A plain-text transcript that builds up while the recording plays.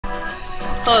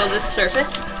Hello, this is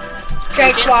Surface.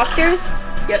 Drake's walkthroughs.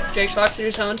 Yep, Drake's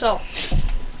walkthroughs home and all.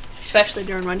 Especially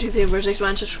during 1, 2, 3, 4, 6,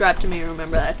 1. Subscribe to me,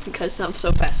 remember that, because I'm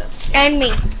so passive. And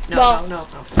me. No.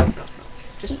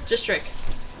 Just Drake.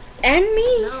 And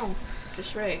me. No,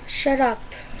 just Drake. Shut up.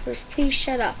 Just please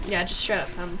shut up. Yeah, just shut up.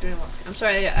 I'm doing work. I'm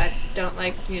sorry, I don't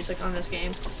like music on this game.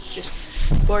 It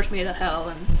just bores me to hell,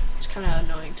 and it's kind of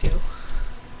annoying too.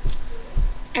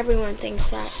 Everyone thinks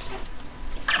that.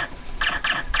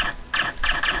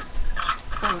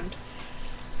 And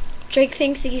Drake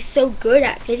thinks he's so good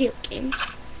at video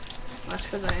games. that's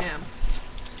because I am.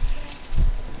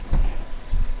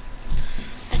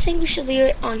 I think we should leave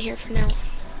it on here for now.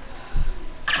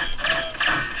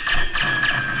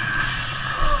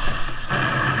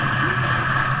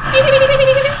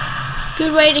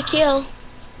 Good way to kill.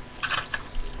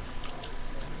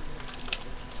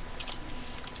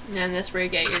 And then this where you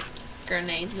get your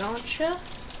grenade launcher.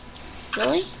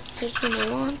 Really? There's gonna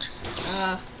launch?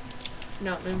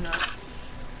 No, maybe not.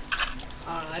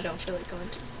 I don't feel like going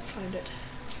to find it.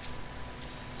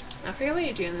 I forget what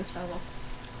you do in this level.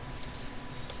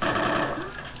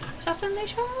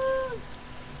 Assassination!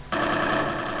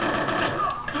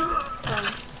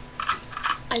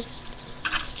 I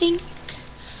think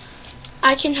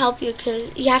I can help you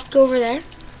because you have to go over there.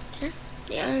 There?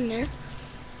 Yeah, in there. You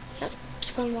have to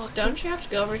keep on walking. Don't you have to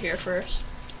go over here first?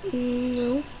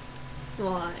 No.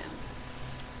 Well, I am.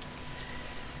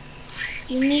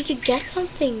 You need to get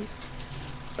something.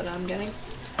 But I'm getting.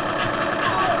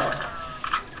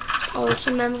 Always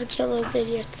remember to kill those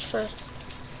idiots first.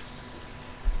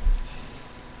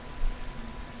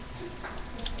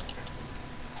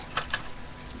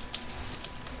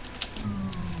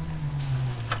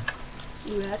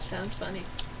 Ooh, that sounds funny.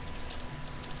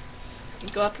 You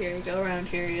go up here, you go around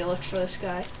here, you look for this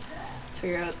guy.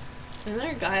 Figure out. Isn't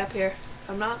there a guy up here? If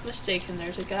I'm not mistaken,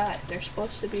 there's a guy. There's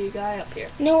supposed to be a guy up here.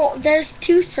 No, there's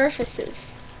 2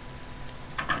 surfaces.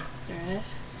 There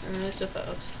is? I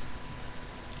suppose.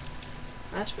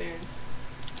 That's weird.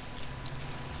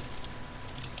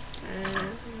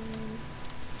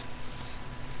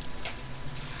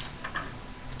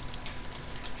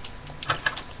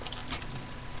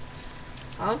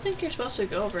 I don't think you're supposed to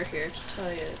go over here, to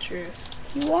tell you the truth.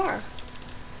 You are.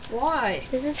 Why?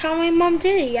 This is how my mom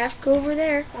did it. You have to go over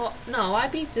there. Well, no, I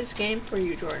beat this game for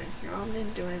you, Jordan. Your mom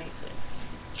didn't do anything.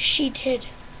 She did.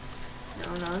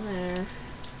 No, not there.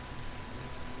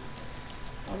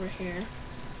 Over here.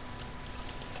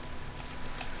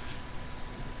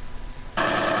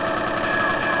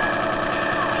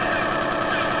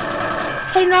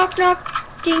 Play knock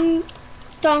knock ding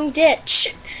dong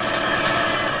ditch.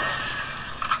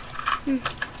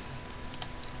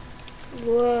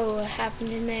 Whoa, what happened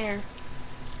in there?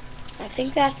 I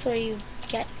think that's where you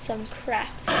get some crap.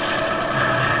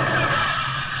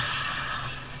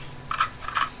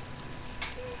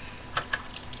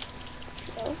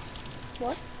 So,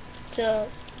 what? The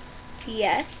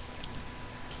PS?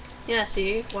 Yeah,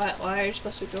 see? Why are you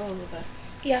supposed to go over there?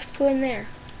 You have to go in there.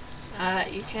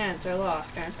 You can't. They're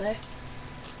locked, aren't they?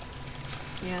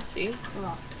 Yeah, see?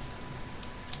 Locked.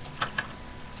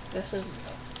 This isn't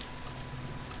though.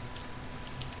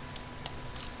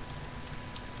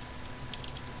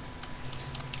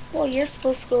 Well, you're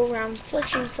supposed to go around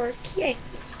searching for a key, I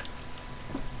think.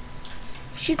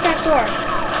 Shoot that door.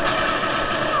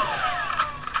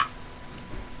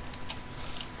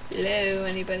 Hello,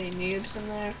 anybody noobs in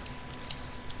there?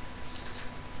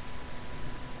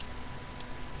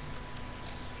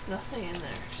 Nothing in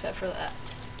there except for that.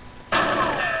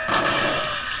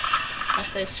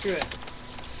 Okay, screw it.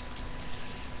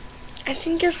 I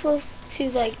think you're supposed to,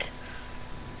 like...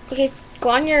 Okay, go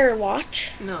on your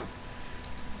watch. No.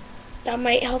 That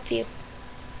might help you.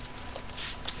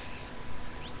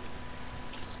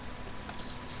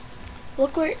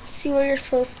 Look where, see what you're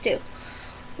supposed to do.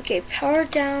 Okay, power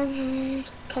down,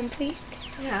 complete.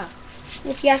 Yeah.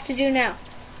 What do you have to do now?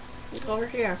 Go over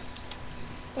here.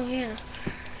 Oh yeah.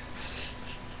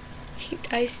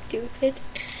 Ain't I stupid?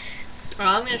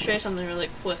 Well, I'm gonna show you something really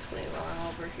quickly while I'm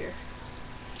over here.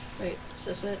 Wait, is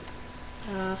this it?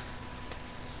 I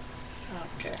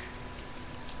don't care.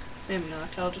 Maybe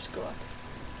not, I'll just go up.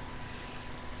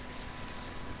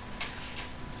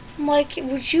 Mike,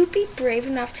 would you be brave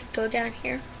enough to go down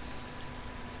here?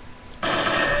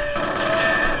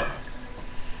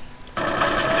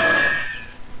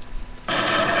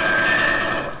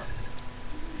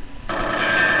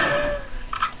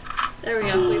 There we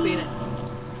go, we beat it.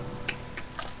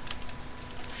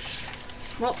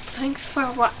 Well, thanks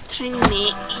for watching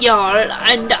me, y'all,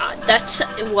 and that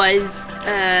was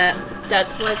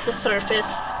the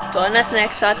Surface Join us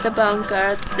next at the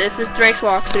bunker. This is Drake's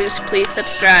Walkthroughs. Please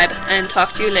subscribe and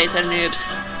talk to you later, noobs.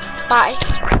 Bye.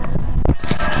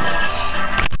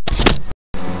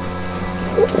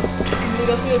 I'm gonna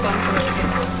go through the bunker really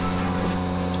quickly.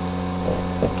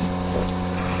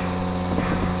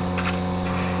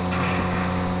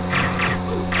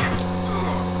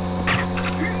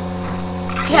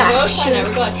 Yeah, I noticed I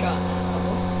never got shot in that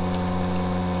level.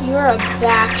 You're a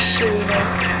back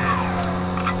shooter.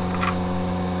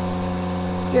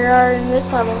 You're in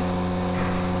this level.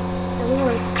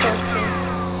 Everyone's supposed to.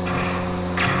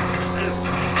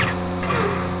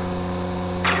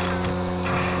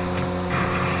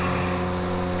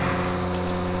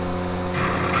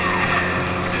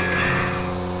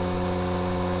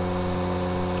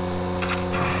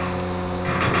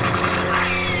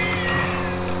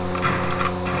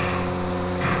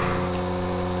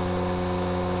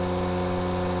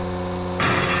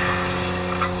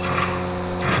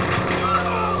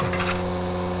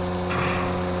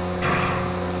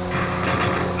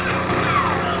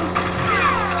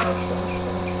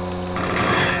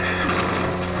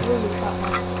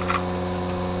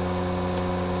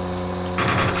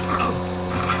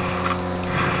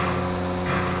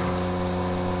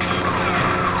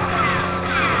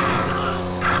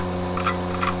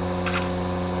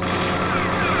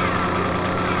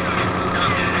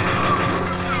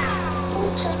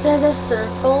 Just as a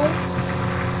circle.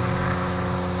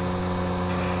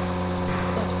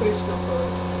 That's pretty skillful.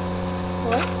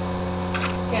 What?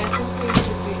 Yeah, I think